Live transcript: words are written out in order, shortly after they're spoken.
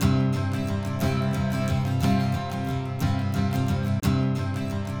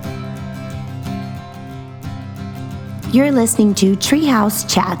You're listening to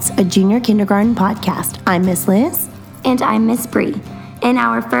Treehouse Chats, a junior kindergarten podcast. I'm Miss Liz. And I'm Miss Bree. In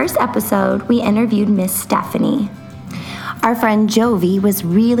our first episode, we interviewed Miss Stephanie. Our friend Jovi was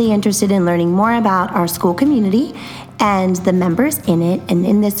really interested in learning more about our school community and the members in it. And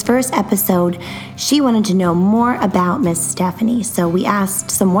in this first episode, she wanted to know more about Miss Stephanie. So we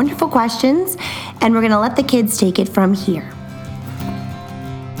asked some wonderful questions, and we're going to let the kids take it from here.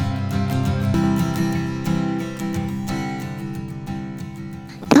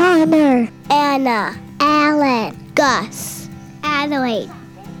 Connor, Anna, Alan, Gus, Adelaide,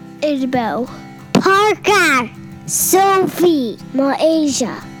 Isabel, Parker, Sophie,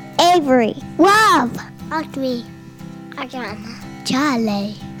 Maisha, Avery, Love, Audrey, Ariana,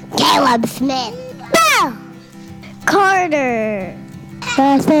 Charlie, Caleb Smith, Bill, Carter,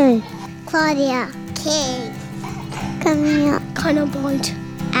 Justin, Claudia, Kate, Camille, Connor Boyd,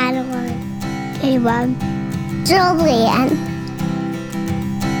 Adeline, Caleb, Julian.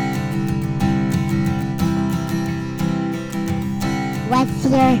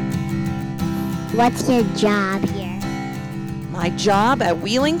 What's your job here? My job at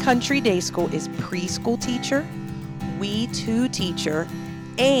Wheeling Country Day School is preschool teacher, We2 teacher,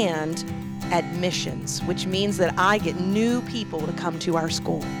 and admissions, which means that I get new people to come to our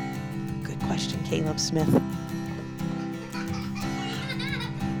school. Good question, Caleb Smith.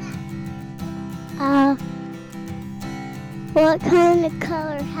 What kind of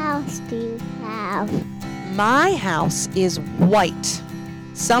color house do you have? My house is white.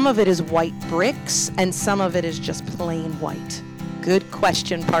 Some of it is white bricks, and some of it is just plain white. Good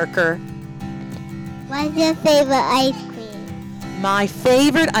question, Parker. What's your favorite ice cream? My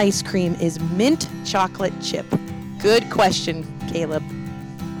favorite ice cream is mint chocolate chip. Good question, Caleb.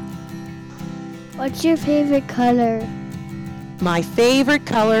 What's your favorite color? My favorite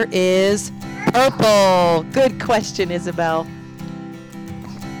color is purple. Good question, Isabel.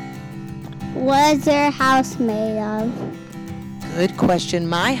 What is your house made of? Good question.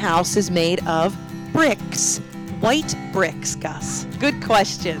 My house is made of bricks. White bricks, Gus. Good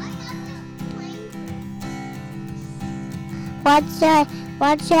question. What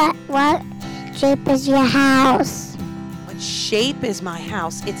shape is your house? What shape is my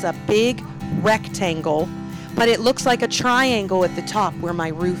house? It's a big rectangle, but it looks like a triangle at the top where my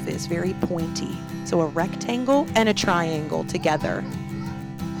roof is, very pointy. So a rectangle and a triangle together.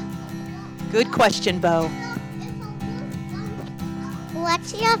 Good question, Bo.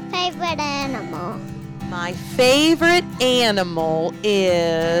 What's your favorite animal? My favorite animal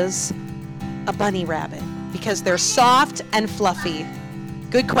is a bunny rabbit because they're soft and fluffy.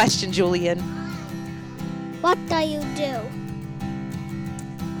 Good question, Julian. What do you do?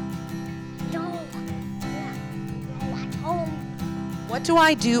 At home. What do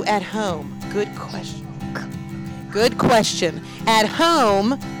I do at home? Good question. Good question. At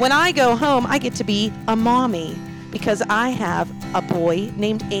home, when I go home, I get to be a mommy because I have a boy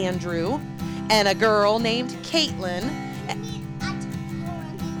named Andrew and a girl named Caitlin.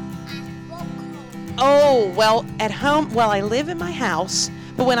 Oh, well, at home, I live in my house,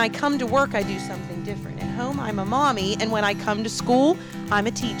 but when I come to work, I do something different. At home, I'm a mommy, and when I come to school, I'm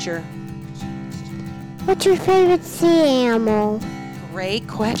a teacher. What's your favorite sea animal? Great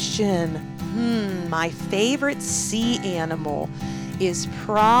question. My favorite sea animal is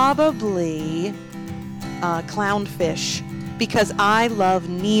probably clownfish because I love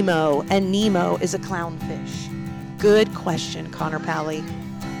Nemo, and Nemo is a clownfish. Good question, Connor Pally.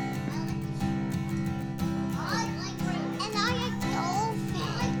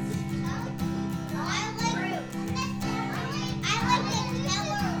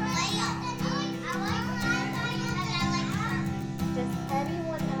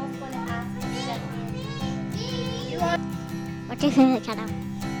 What's your favorite color?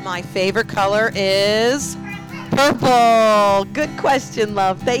 My favorite color is purple. Good question,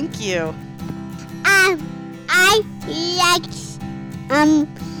 love. Thank you. I like,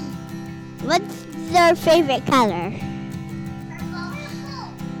 what's your favorite color?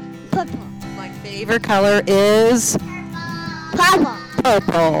 Purple. My favorite color is Purple.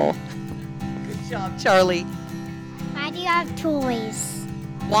 purple. Good job, Charlie. Why do you have toys?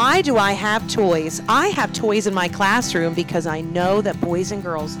 Why do I have toys? I have toys in my classroom because I know that boys and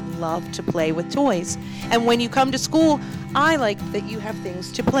girls love to play with toys. And when you come to school, I like that you have things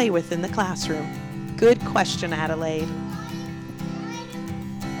to play with in the classroom. Good question, Adelaide.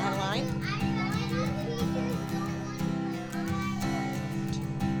 Adeline?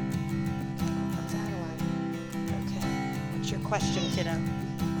 That's Adeline. Okay. What's your question, kiddo?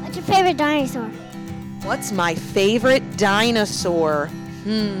 What's your favorite dinosaur? What's my favorite dinosaur?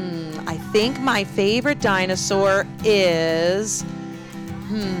 I think my favorite dinosaur is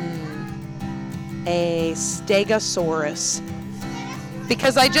a Stegosaurus.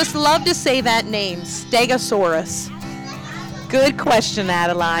 Because I just love to say that name, Stegosaurus. Good question,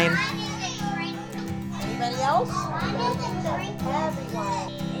 Adeline. Anybody else?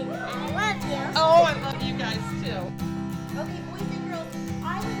 Oh, I love you guys too. Okay, boys and girls,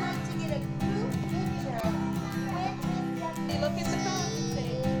 I would like to get a group picture with Miss Stephanie. Look at the